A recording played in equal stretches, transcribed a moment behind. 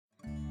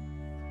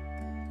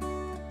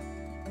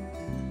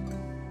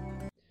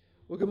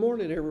Well, good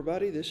morning,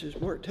 everybody. This is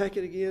Mark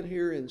Tackett again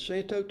here in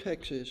Santo,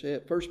 Texas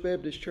at First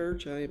Baptist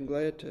Church. I am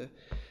glad to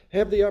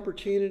have the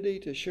opportunity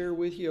to share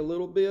with you a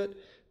little bit.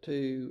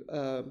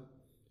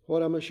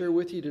 What I'm going to share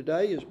with you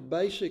today is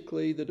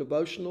basically the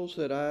devotionals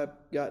that I've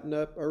gotten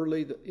up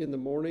early in the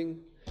morning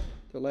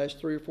the last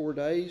 3 or 4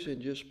 days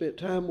and just spent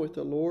time with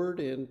the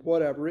Lord and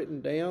what I've written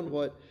down.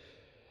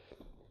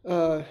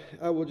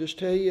 I will just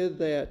tell you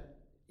that,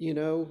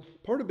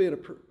 part of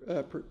being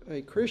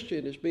a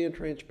Christian is being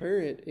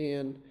transparent,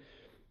 and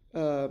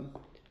I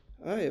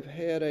have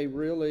had a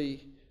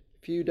really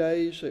few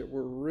days that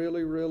were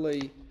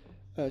really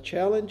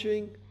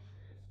challenging,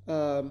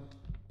 but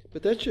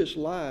that's just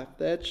life.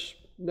 That's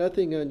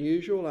nothing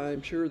unusual.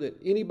 I'm sure that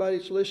anybody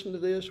that's listening to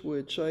this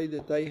would say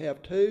that they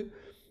have too.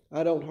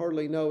 I don't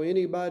hardly know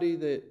anybody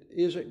that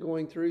isn't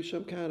going through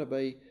some kind of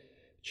a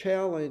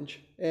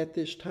challenge at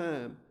this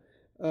time.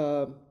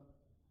 But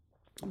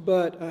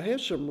I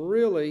have some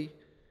really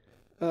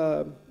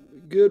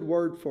good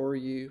word for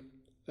you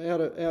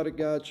out of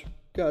God's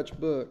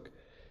book,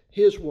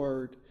 His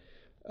Word,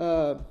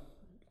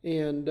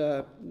 and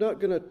not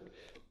going to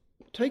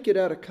take it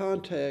out of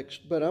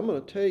context, but I'm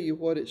going to tell you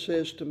what it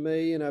says to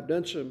me, and I've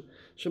done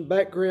some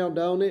background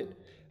on it.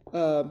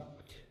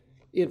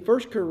 In 1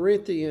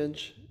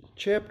 Corinthians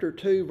chapter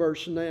 2,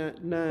 verse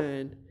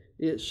 9,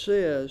 it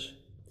says,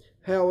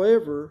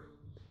 however,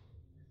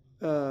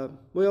 I'm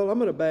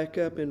going to back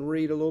up and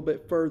read a little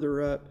bit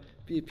further up,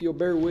 if you'll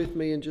bear with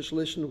me and just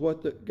listen to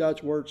what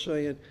God's Word's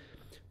saying.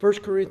 1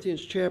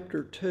 Corinthians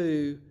chapter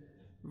 2,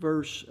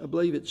 verse, I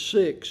believe it's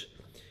 6.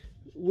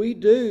 We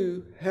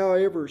do,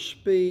 however,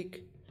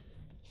 speak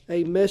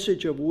a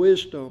message of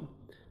wisdom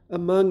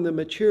among the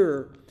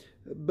mature,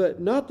 but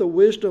not the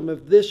wisdom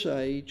of this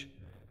age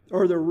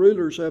or the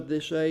rulers of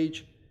this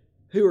age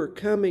who are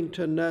coming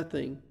to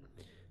nothing.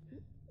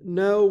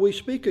 No, we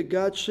speak of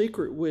God's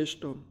secret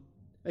wisdom,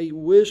 a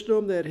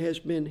wisdom that has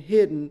been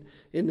hidden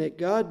and that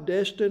God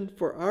destined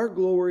for our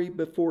glory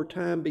before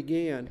time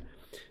began.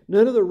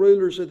 None of the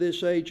rulers of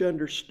this age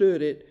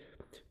understood it,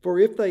 for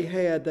if they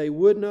had, they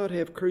would not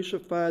have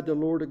crucified the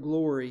Lord of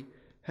glory,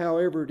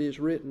 however it is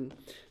written.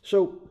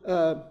 So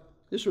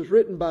this was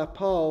written by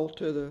Paul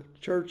to the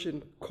church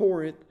in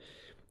Corinth,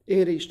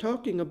 and he's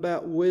talking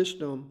about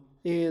wisdom,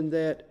 and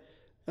that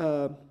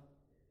that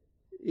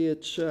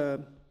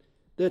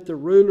the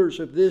rulers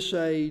of this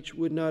age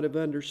would not have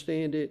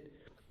understood it,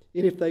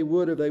 and if they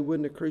would have, they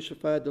wouldn't have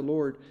crucified the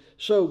Lord.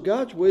 So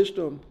God's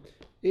wisdom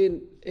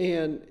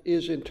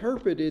is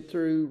interpreted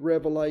through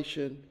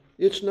revelation.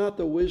 It's not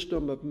the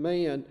wisdom of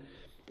man.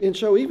 And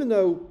so even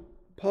though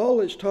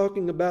Paul is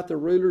talking about the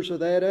rulers of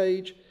that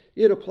age,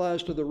 it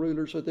applies to the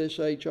rulers of this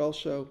age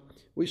also.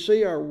 We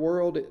see our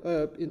world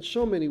in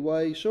so many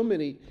ways,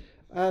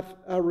 I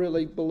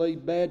really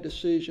believe, bad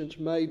decisions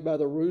made by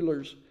the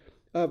rulers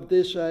of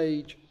this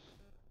age.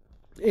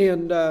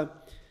 And,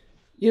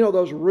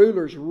 those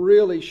rulers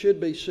really should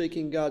be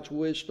seeking God's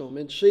wisdom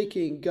and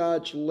seeking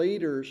God's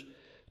leaders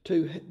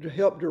to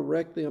help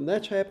direct them.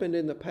 That's happened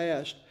in the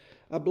past.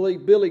 I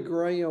believe Billy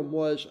Graham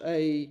was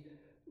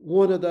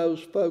one of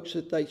those folks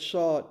that they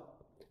sought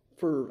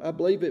for, I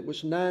believe it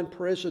was 9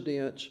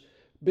 presidents.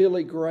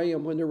 Billy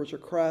Graham, when there was a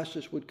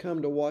crisis, would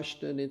come to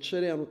Washington and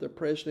sit down with the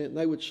president, and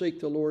they would seek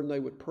the Lord and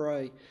they would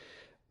pray.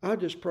 I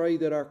just pray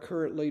that our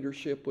current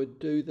leadership would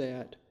do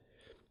that.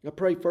 I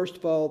pray, first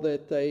of all,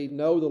 that they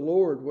know the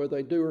Lord. Whether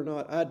they do or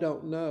not, I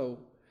don't know.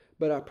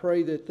 But I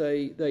pray that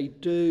they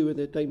do, and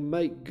that they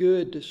make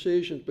good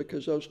decisions,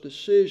 because those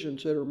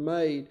decisions that are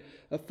made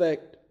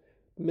affect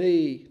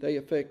me, they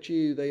affect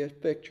you, they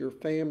affect your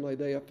family,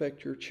 they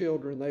affect your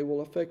children, they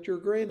will affect your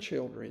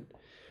grandchildren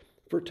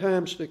for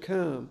times to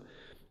come.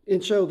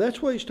 And so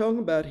that's what he's talking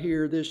about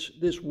here,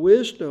 this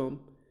wisdom.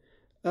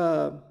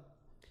 God,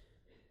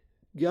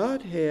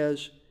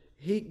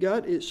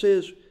 it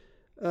says,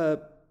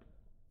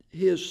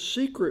 His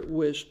secret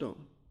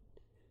wisdom,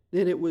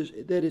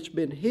 that it's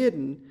been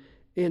hidden,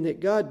 and that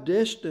God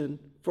destined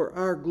for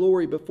our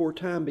glory before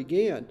time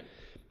began.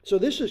 So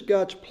this is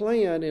God's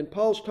plan, and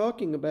Paul's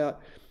talking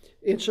about,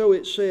 and so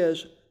it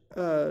says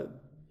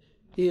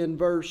in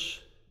verse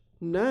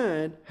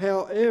 9,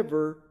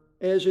 however,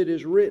 as it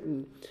is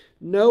written,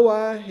 no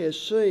eye has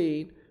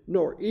seen,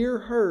 nor ear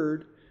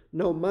heard,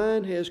 no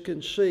mind has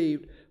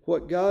conceived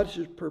what God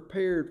has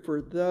prepared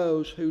for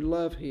those who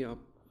love Him.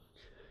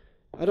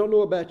 I don't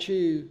know about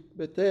you,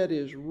 but that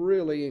is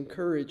really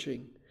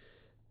encouraging.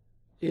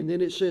 And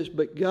then it says,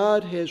 but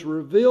God has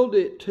revealed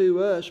it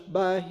to us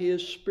by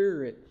His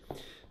Spirit.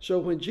 So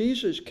when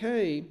Jesus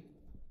came,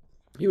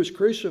 He was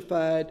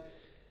crucified,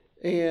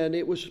 and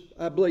it was,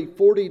 I believe,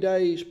 40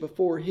 days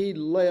before He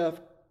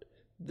left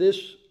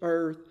this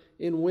earth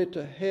and went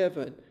to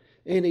heaven.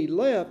 And He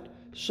left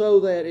so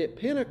that at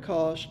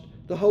Pentecost,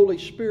 the Holy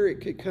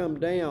Spirit could come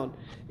down.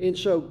 And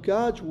so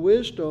God's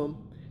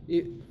wisdom,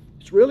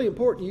 it's really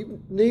important.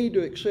 You need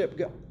to accept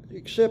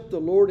the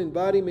Lord,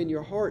 invite Him in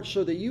your heart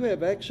so that you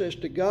have access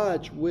to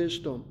God's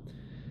wisdom.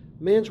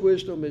 Man's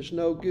wisdom is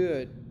no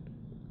good.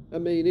 I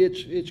mean,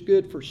 it's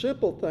good for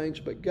simple things,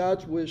 but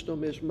God's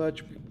wisdom is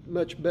much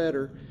much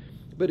better.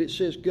 But it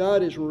says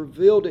God has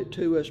revealed it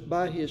to us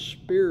by His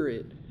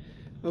Spirit.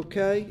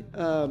 Okay?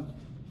 I'm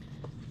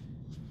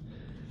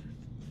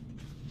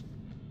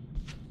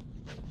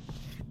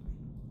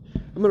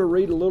going to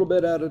read a little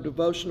bit out of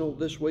devotional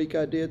this week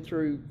I did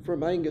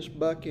from Angus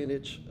Buchan.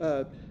 It's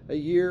a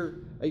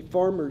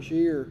farmer's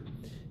year.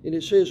 And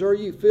it says, "Are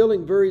you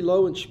feeling very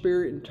low in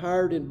spirit and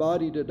tired in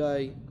body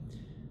today?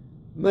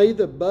 May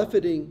the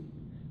buffeting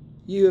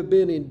you have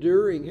been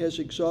enduring has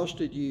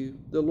exhausted you.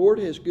 The Lord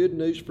has good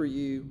news for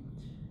you."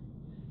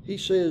 He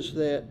says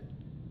that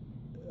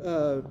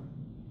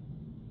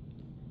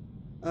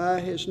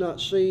eye has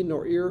not seen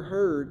nor ear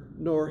heard,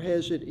 nor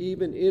has it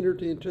even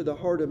entered into the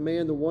heart of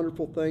man the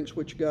wonderful things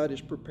which God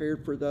has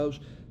prepared for those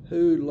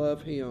who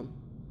love Him.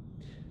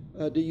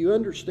 Do you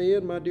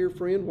understand, my dear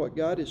friend, what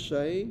God is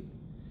saying?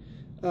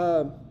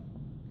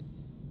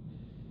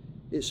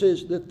 It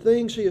says the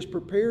things He has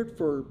prepared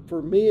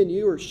for me and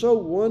you are so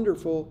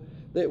wonderful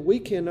that we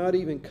cannot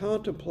even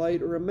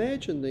contemplate or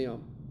imagine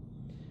them.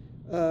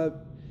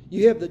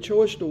 You have the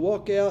choice to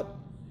walk out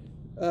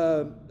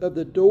of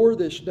the door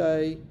this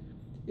day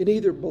and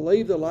either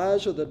believe the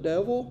lies of the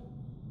devil,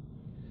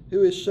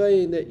 who is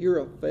saying that you're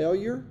a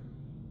failure,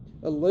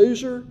 a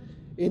loser,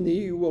 and that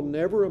you will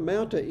never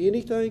amount to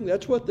anything.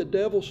 That's what the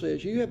devil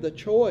says. You have the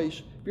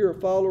choice, if you're a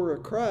follower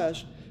of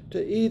Christ,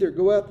 to either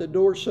go out the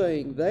door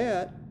saying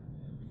that,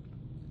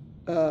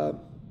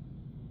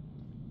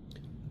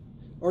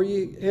 or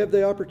you have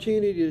the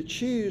opportunity to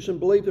choose and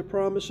believe the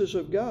promises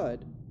of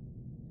God.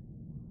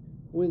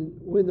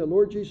 When the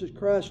Lord Jesus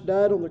Christ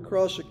died on the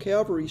cross of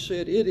Calvary, He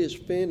said, "It is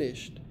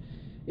finished,"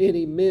 and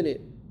He meant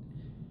it.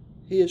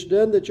 He has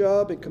done the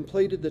job and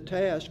completed the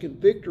task, and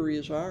victory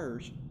is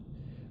ours.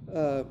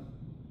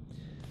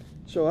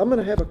 So I'm going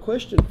to have a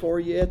question for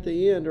you at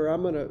the end, or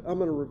I'm going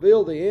to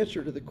reveal the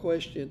answer to the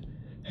question,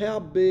 how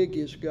big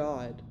is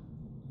God?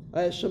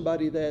 I asked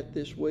somebody that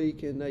this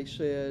week, and they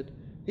said,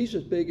 He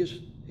is big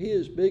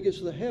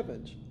as the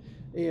heavens.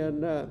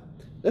 And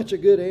that's a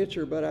good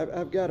answer, but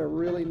I've got a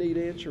really neat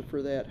answer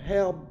for that.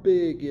 How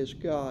big is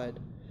God?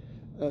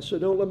 So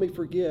don't let me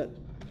forget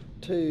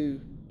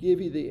to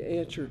give you the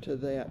answer to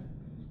that.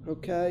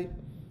 Okay?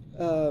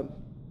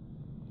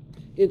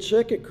 In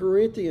 2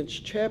 Corinthians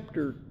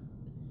chapter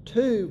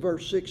 2,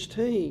 verse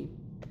 16,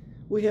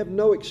 we have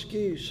no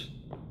excuse.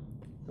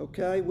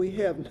 Okay? We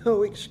have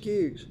no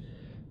excuse.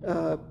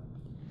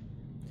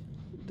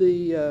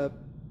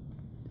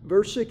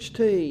 Verse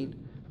 16,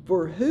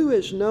 "For who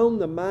has known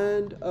the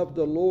mind of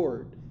the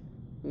Lord?"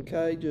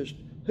 Okay, just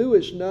who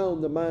has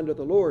known the mind of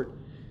the Lord?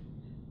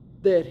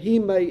 "That He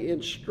may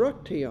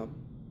instruct him."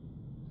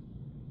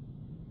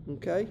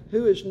 Okay,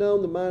 who has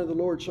known the mind of the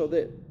Lord so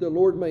that the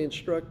Lord may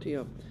instruct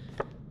him?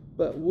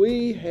 But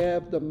we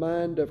have the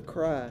mind of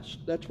Christ.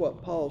 That's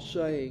what Paul's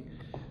saying.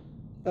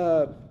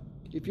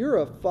 If you're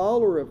a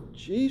follower of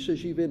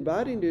Jesus, you've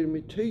invited Him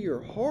into your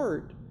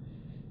heart.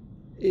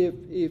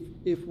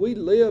 If we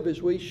live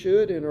as we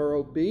should and are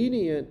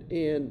obedient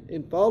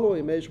and follow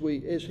Him as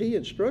He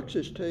instructs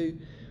us to,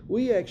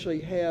 we actually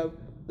have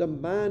the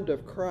mind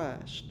of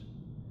Christ.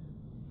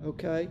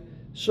 Okay?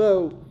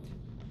 So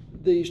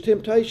these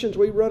temptations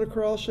we run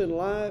across in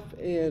life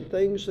and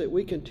things that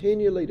we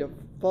continually to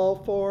fall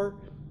for,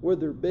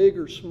 whether big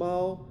or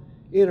small,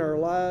 in our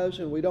lives,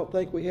 and we don't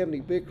think we have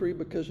any victory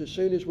because as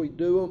soon as we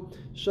do them,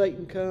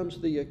 Satan comes,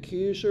 the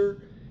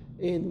accuser,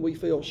 and we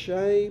feel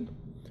shame.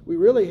 We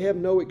really have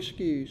no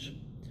excuse.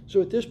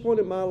 So at this point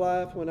in my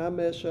life, when I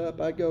mess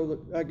up, I go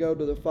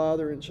to the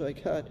Father and say,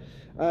 "God,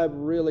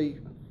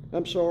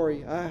 I'm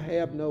sorry, I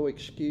have no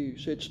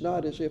excuse." It's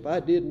not as if I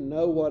didn't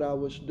know what I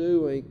was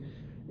doing.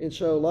 And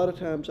so a lot of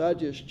times I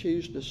just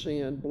choose to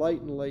sin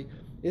blatantly,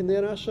 and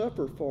then I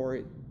suffer for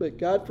it. But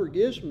God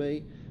forgives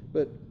me,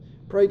 but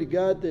pray to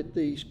God that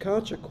these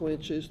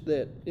consequences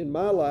that in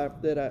my life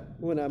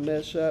when I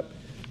mess up,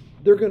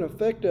 they're going to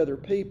affect other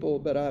people,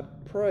 but I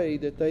pray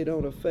that they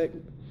don't affect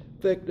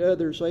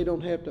others. They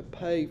don't have to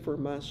pay for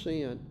my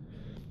sin.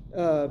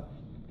 And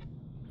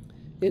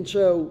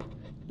so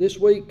this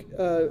week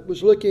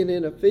was looking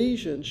in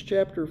Ephesians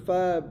chapter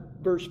 5,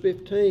 verse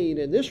 15,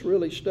 and this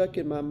really stuck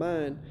in my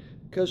mind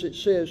because it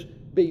says,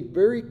 "Be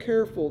very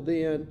careful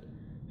then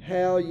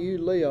how you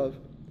live."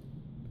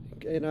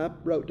 And I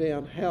wrote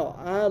down, "How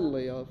I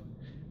live,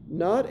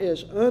 not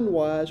as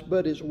unwise,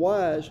 but as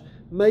wise,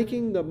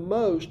 making the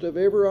most of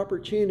every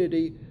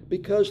opportunity,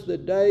 because the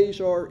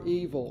days are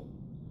evil.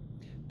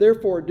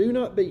 Therefore, do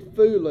not be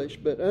foolish,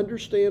 but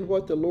understand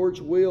what the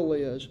Lord's will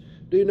is.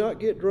 Do not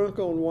get drunk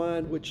on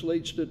wine, which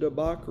leads to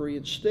debauchery.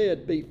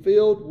 Instead, be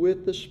filled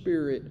with the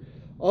Spirit,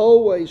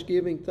 always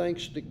giving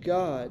thanks to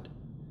God,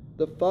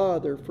 the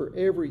Father, for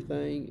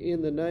everything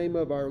in the name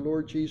of our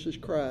Lord Jesus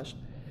Christ."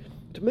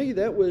 To me,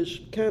 that was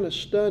kind of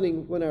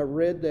stunning when I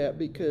read that,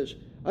 because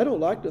I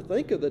don't like to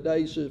think of the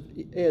days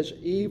as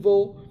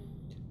evil,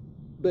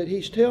 but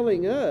He's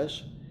telling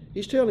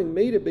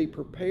me to be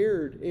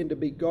prepared and to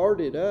be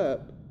guarded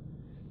up.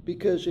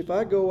 Because if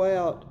I go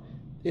out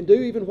and do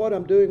even what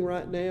I'm doing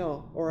right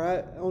now, or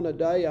on a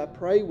day I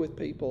pray with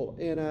people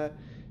and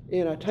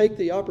and I take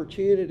the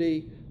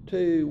opportunity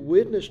to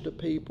witness to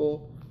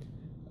people,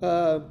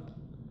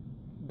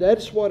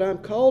 that's what I'm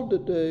called to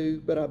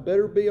do, but I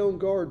better be on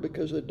guard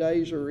because the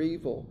days are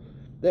evil.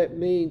 That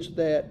means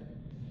that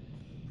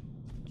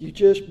you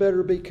just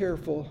better be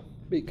careful,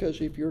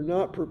 because if you're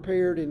not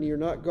prepared and you're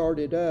not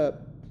guarded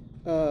up,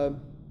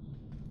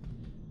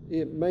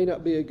 it may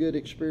not be a good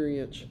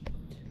experience.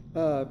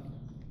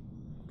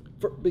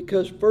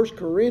 Because 1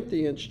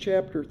 Corinthians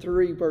chapter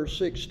 3 verse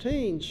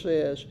 16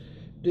 says,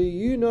 "Do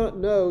you not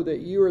know that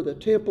you are the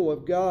temple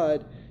of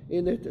God,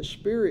 and that the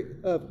Spirit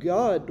of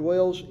God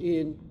dwells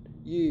in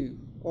you,"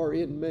 or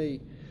in me?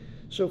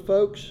 So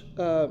folks,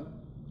 the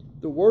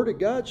Word of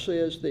God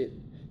says that,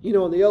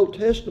 in the Old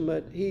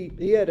Testament,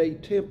 he had a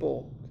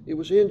temple. It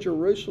was in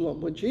Jerusalem.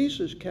 When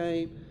Jesus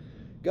came,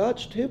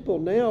 God's temple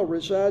now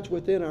resides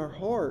within our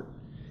heart.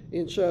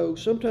 And so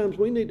sometimes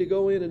we need to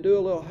go in and do a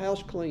little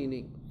house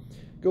cleaning.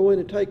 Go in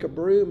and take a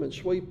broom and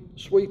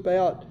sweep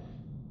out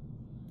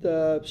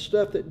the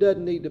stuff that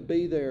doesn't need to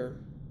be there.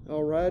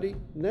 Alrighty?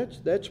 And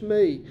that's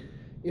me.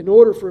 In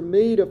order for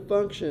me to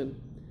function,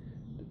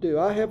 do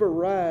I have a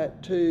right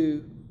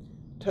to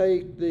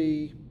take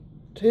the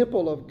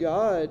temple of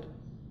God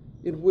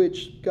in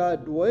which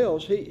God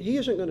dwells? He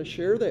isn't going to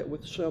share that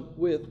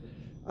with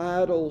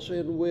idols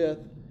and with.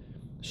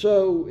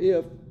 So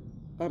if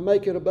I'm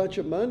making a bunch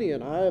of money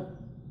and I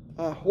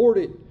hoard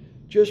it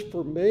just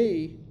for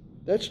me,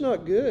 that's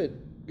not good.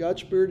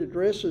 God's Spirit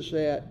addresses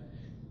that,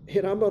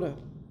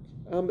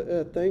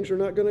 and things are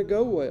not going to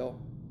go well.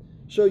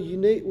 So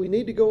we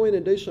need to go in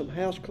and do some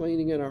house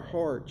cleaning in our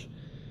hearts.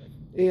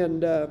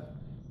 And I'm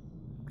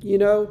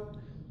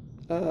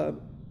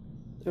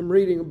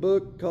reading a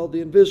book called The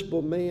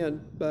Invisible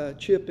Man by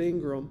Chip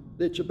Ingram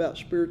that's about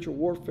spiritual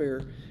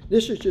warfare.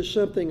 This is just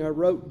something I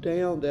wrote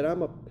down that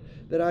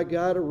I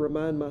got to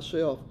remind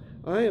myself.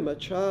 I am a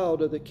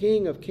child of the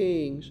King of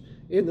Kings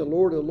and the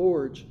Lord of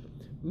Lords.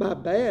 My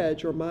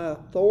badge or my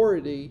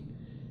authority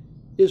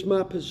is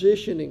my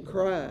position in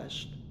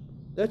Christ.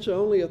 That's the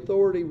only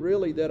authority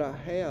really that I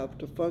have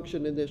to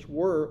function in this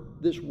world.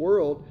 This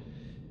world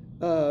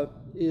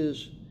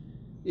is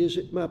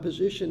my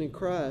position in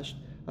Christ.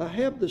 I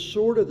have the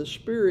sword of the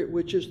Spirit,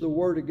 which is the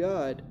Word of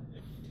God.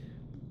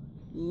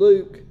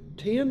 Luke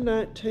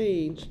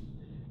 10:19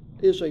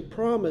 is a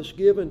promise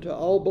given to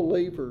all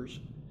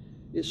believers.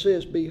 It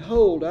says,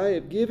 "Behold, I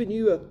have given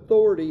you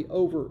authority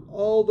over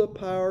all the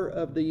power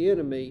of the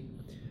enemy."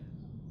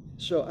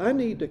 So I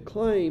need to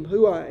claim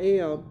who I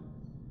am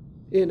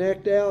and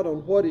act out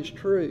on what is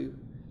true.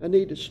 I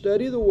need to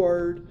study the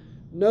Word,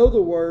 know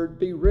the Word,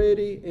 be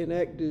ready, and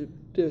act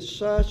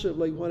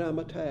decisively when I'm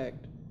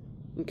attacked.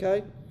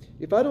 Okay?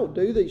 If I don't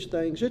do these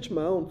things, it's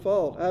my own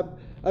fault.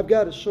 I've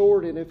got a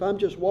sword, and if I'm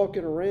just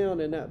walking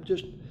around and I'm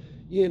just,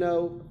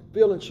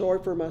 feeling sorry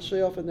for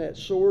myself, and that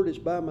sword is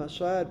by my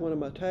side when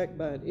I'm attacked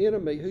by an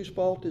enemy, whose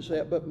fault is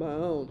that but my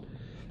own?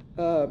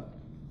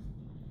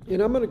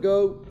 And I'm going to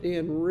go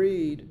and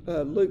read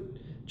Luke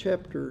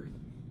chapter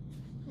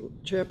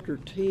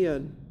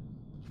 10,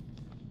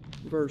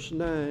 verse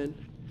 9.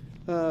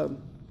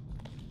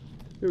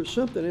 There was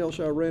something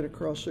else I ran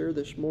across there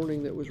this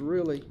morning that was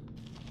really...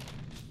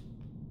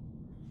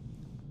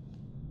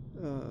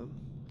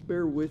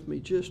 bear with me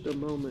just a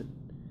moment.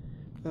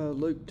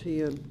 Luke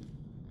 10.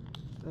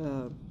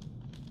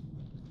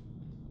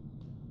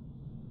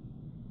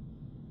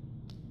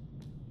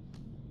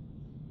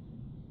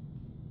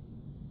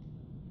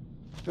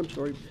 I'm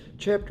sorry,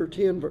 chapter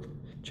 10,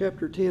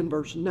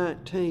 verse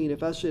 19.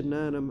 If I said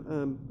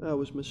 9, I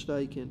was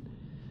mistaken.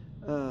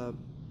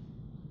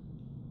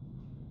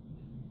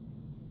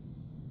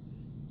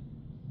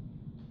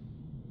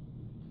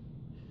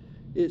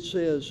 It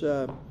says,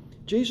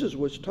 Jesus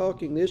was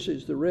talking. This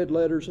is the red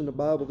letters in the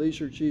Bible.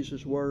 These are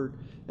Jesus' word.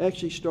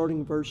 Actually, starting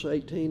in verse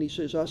 18, he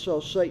says, "I saw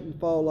Satan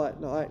fall like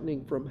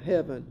lightning from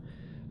heaven.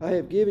 I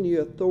have given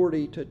you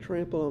authority to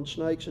trample on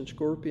snakes and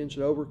scorpions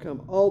and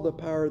overcome all the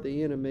power of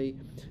the enemy.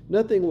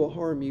 Nothing will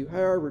harm you.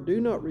 However,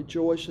 do not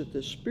rejoice that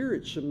the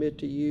spirits submit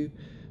to you,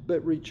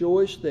 but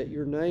rejoice that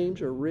your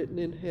names are written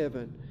in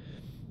heaven."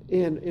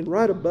 And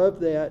right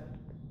above that,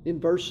 in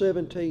verse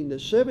 17, the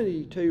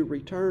 72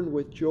 returned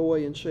with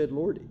joy and said,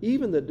 "Lord,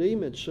 even the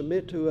demons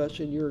submit to us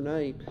in your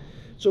name."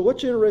 So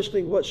what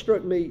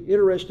struck me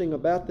interesting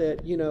about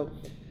that,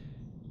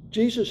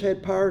 Jesus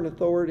had power and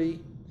authority.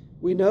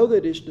 We know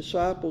that his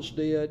disciples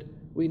did.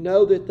 We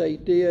know that they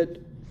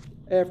did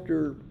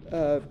after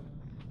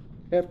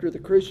the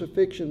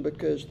crucifixion,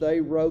 because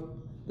they wrote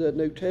the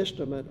New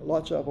Testament.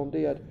 Lots of them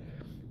did.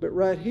 But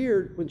right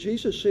here, when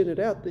Jesus sent it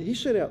out, he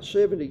sent out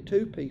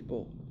 72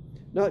 people.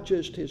 Not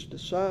just his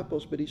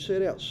disciples, but he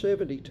sent out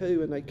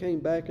 72, and they came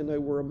back and they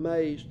were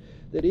amazed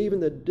that even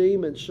the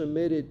demons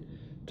submitted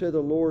to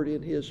the Lord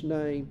in his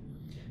name.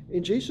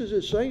 And Jesus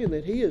is saying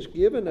that he has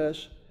given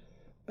us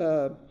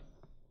that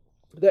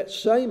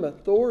same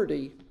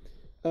authority.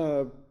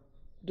 Do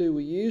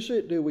we use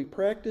it? Do we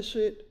practice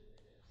it?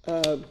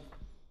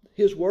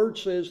 His word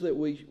says that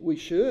we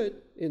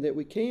should and that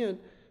we can,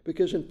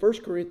 because in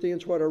 1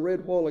 Corinthians, what I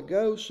read a while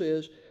ago,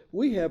 says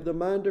we have the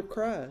mind of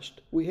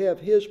Christ. We have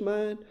His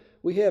mind.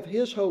 We have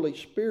His Holy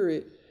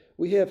Spirit.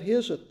 We have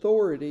His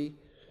authority.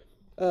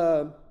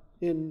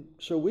 And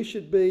so we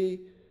should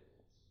be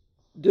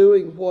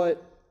doing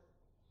what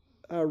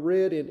I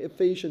read in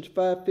Ephesians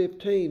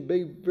 5:15.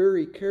 Be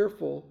very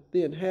careful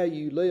then how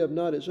you live,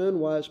 not as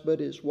unwise,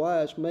 but as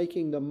wise,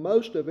 making the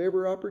most of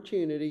every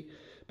opportunity,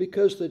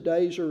 because the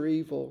days are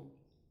evil.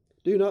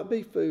 Do not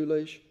be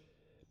foolish,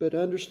 but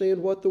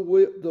understand what the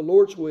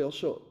Lord's will.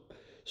 So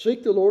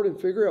seek the Lord and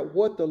figure out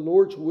what the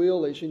Lord's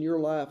will is in your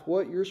life,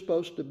 what you're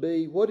supposed to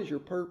be, what is your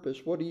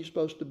purpose, what are you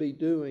supposed to be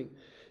doing.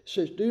 It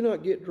says, do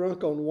not get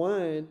drunk on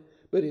wine,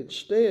 but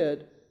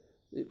instead,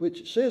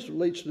 which it says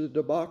leads to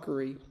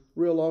debauchery.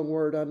 Real long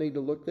word, I need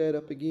to look that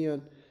up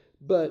again.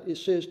 But it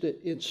says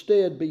that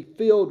instead be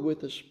filled with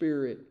the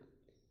Spirit,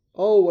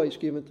 always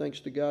giving thanks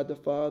to God the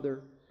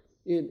Father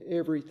in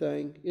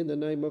everything in the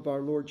name of our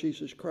Lord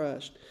Jesus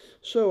Christ.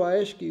 So I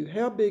ask you,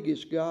 how big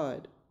is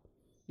God?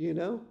 You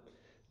know,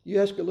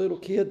 you ask a little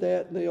kid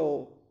that and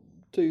they'll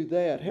do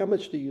that. How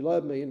much do you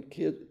love me? And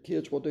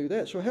kids will do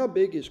that. So how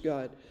big is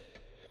God?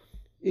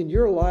 In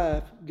your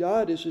life,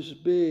 God is as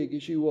big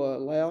as you will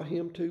allow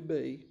Him to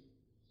be.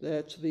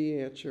 That's the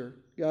answer.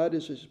 God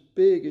is as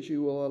big as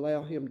you will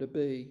allow Him to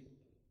be.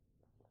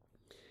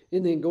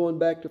 And then going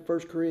back to 1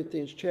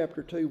 Corinthians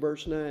chapter 2,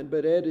 verse 9,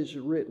 but as is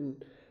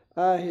written,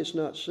 eye has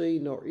not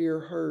seen, nor ear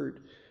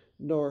heard,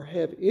 nor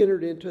have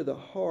entered into the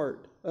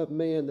heart of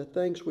man the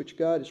things which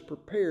God has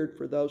prepared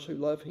for those who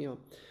love Him.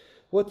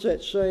 What's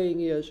that saying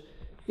is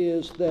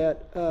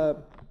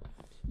that,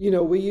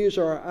 we use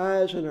our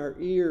eyes and our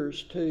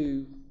ears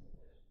to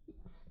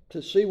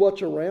see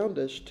what's around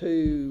us,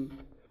 to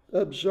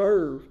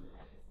observe.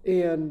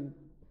 And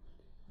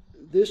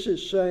this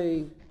is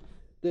saying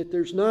that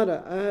there's not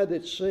an eye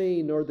that's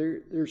seen, nor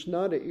there's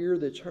not an ear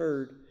that's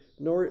heard,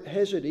 nor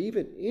has it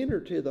even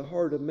entered to the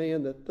heart of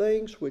man the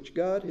things which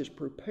God has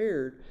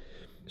prepared.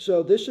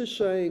 So this is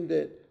saying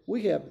that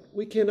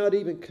we cannot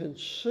even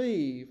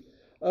conceive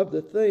of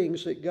the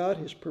things that God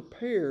has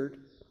prepared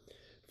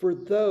for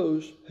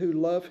those who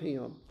love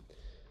Him.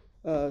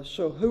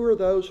 So who are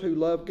those who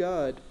love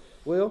God?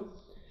 Well,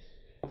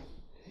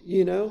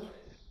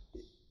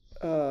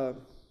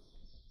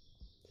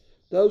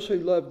 those who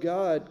love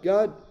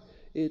God,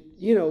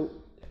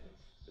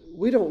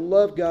 we don't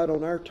love God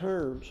on our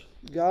terms.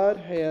 God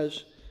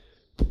has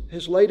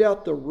laid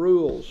out the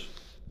rules,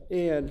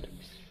 and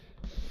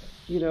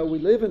we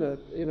live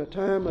in a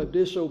time of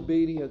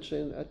disobedience,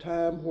 and a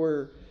time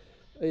where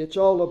it's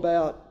all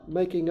about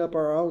making up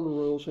our own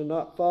rules and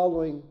not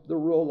following the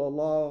rule of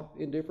law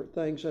in different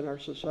things in our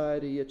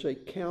society. It's a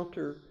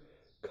counter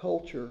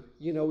culture.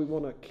 We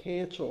want to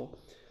cancel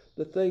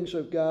the things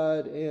of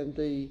God and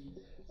the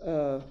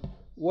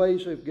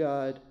ways of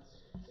God.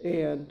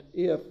 And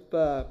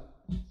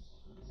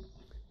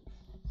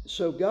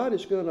so God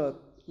is going to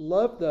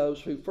love those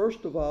who,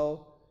 first of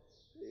all,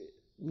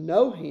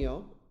 know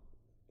Him,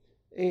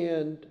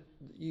 and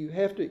you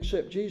have to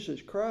accept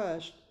Jesus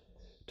Christ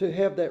to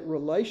have that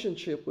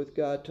relationship with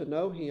God, to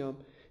know Him.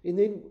 And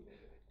then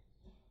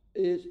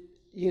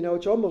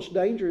it's almost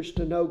dangerous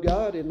to know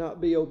God and not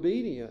be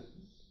obedient.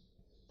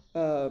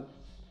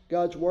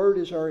 God's Word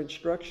is our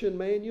instruction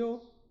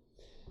manual,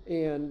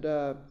 and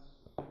then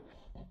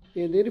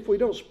if we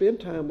don't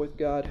spend time with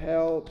God,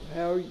 how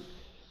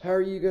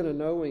are you going to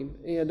know Him?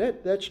 And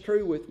that's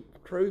true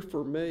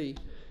for me.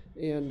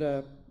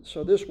 And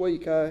so this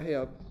week I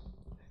have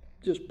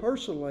just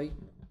personally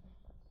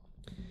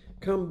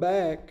come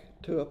back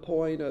to a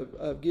point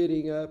of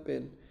getting up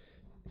and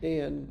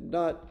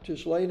not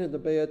just laying in the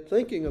bed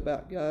thinking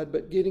about God,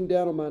 but getting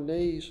down on my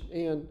knees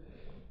and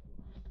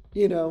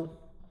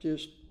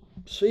just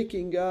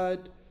seeking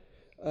God,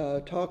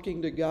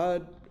 talking to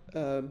God,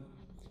 and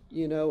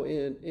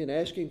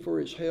asking for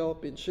His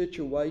help in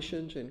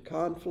situations and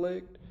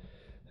conflict.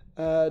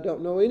 I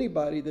don't know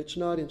anybody that's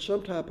not in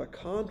some type of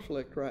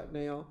conflict right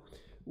now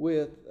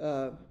with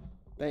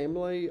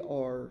family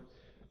or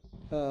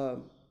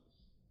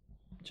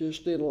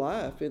just in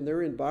life, in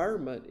their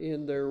environment,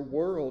 in their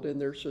world, in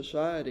their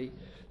society.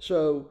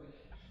 So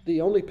the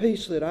only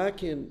peace that I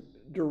can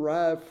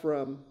derive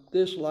from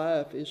this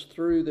life is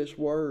through this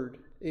Word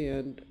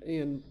and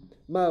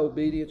my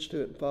obedience to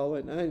it and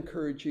following. I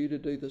encourage you to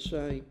do the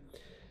same.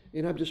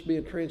 And I'm just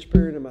being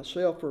transparent to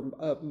myself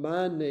of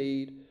my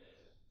need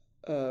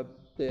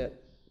that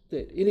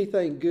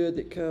anything good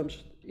that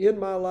comes in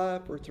my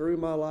life or through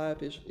my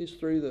life is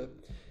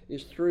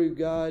through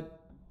God,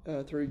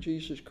 through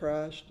Jesus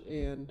Christ.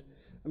 And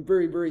I'm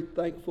very, very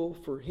thankful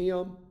for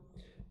Him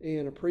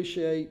and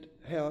appreciate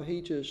how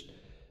He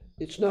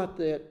it's not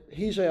that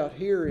He's out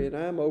here and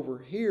I'm over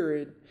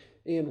here,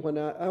 and when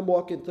I'm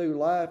walking through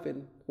life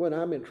and when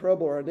I'm in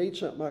trouble or I need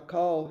something, I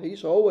call.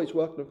 He's always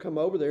welcome to come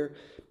over there.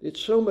 It's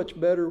so much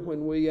better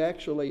when we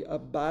actually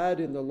abide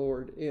in the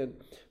Lord. And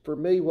for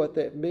me, what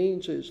that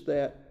means is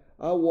that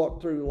I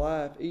walk through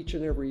life each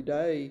and every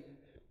day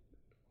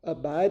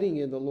abiding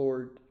in the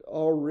Lord,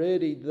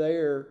 already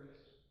there,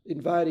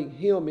 inviting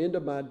Him into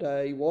my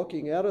day,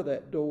 walking out of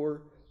that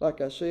door like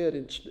I said,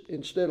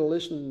 instead of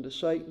listening to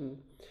Satan,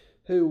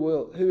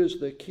 who is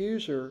the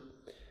accuser,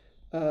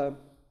 and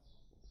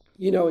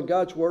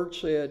God's Word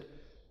said,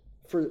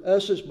 for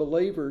us as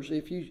believers,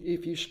 if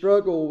you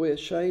struggle with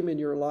shame in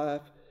your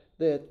life,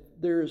 that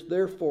there is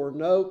therefore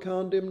no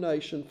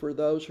condemnation for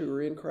those who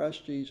are in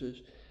Christ Jesus.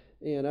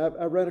 And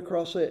I ran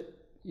across that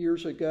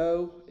years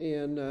ago,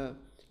 and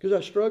because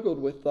I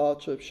struggled with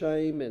thoughts of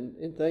shame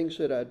and things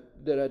that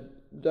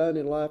I'd done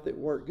in life that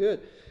weren't good.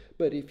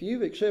 But if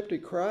you've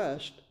accepted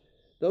Christ,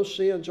 those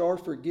sins are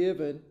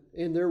forgiven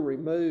and they're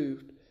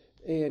removed,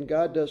 and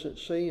God doesn't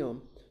see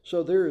them.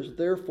 So there is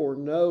therefore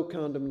no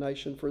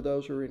condemnation for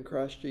those who are in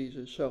Christ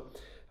Jesus. So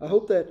I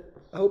hope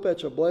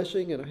that's a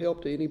blessing and a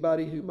help to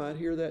anybody who might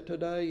hear that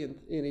today.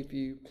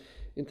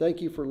 And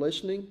thank you for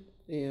listening.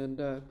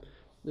 And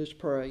let's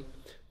pray.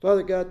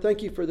 Father God,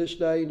 thank you for this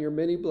day and your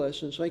many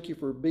blessings. Thank you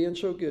for being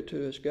so good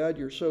to us. God,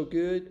 you're so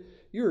good.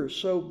 You're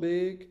so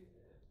big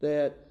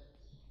that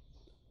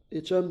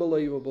it's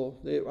unbelievable.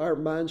 Our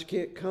minds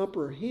can't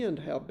comprehend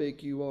how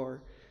big you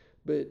are.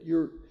 But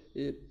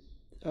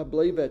I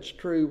believe that's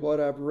true, what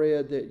I've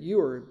read, that you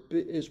are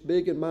as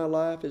big in my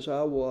life as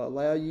I will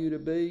allow you to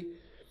be.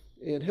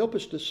 And help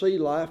us to see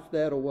life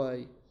that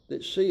way,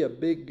 that see a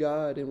big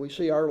God, and we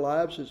see our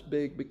lives as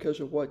big because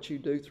of what you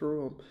do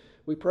through them.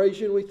 We praise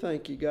you and we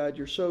thank you, God.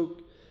 You're so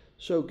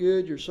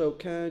good, you're so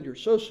kind, you're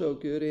so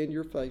good, and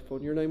you're faithful.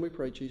 In your name we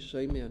pray, Jesus.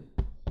 Amen.